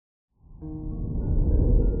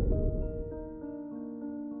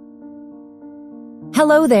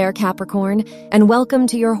Hello there, Capricorn, and welcome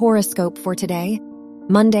to your horoscope for today,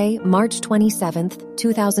 Monday, March 27th,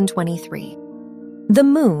 2023. The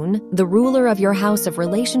moon, the ruler of your house of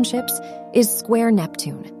relationships, is square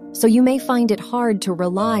Neptune, so you may find it hard to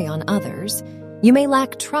rely on others. You may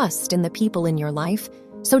lack trust in the people in your life,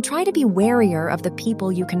 so try to be warier of the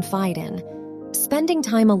people you confide in. Spending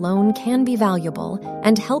time alone can be valuable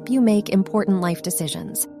and help you make important life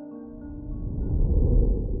decisions.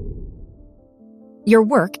 Your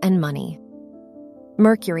work and money.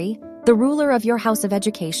 Mercury, the ruler of your house of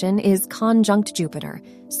education, is conjunct Jupiter,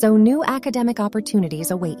 so new academic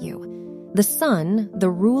opportunities await you. The Sun,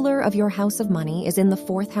 the ruler of your house of money, is in the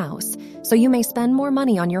 4th house, so you may spend more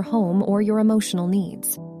money on your home or your emotional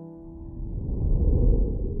needs.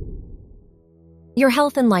 Your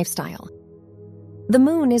health and lifestyle. The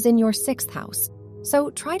Moon is in your 6th house,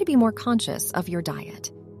 so try to be more conscious of your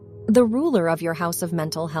diet. The ruler of your house of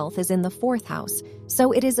mental health is in the 4th house,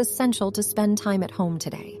 so it is essential to spend time at home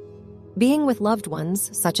today. Being with loved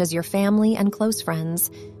ones, such as your family and close friends,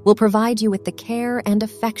 will provide you with the care and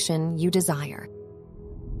affection you desire.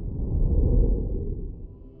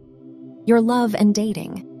 Your love and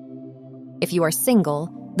dating. If you are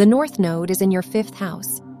single, the North Node is in your 5th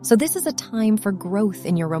house, so this is a time for growth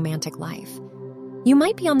in your romantic life. You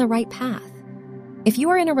might be on the right path. If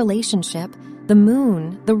you are in a relationship, the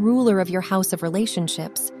Moon, the ruler of your house of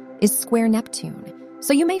relationships, is square Neptune,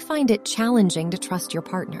 so you may find it challenging to trust your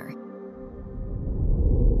partner.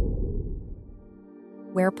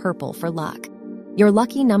 Wear purple for luck. Your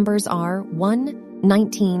lucky numbers are 1,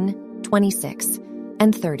 19, 26,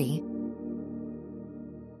 and 30.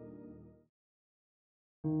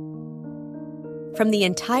 From the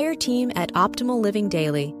entire team at Optimal Living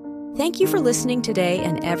Daily, thank you for listening today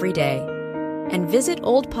and every day. And visit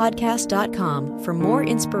oldpodcast.com for more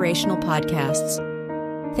inspirational podcasts.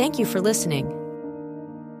 Thank you for listening.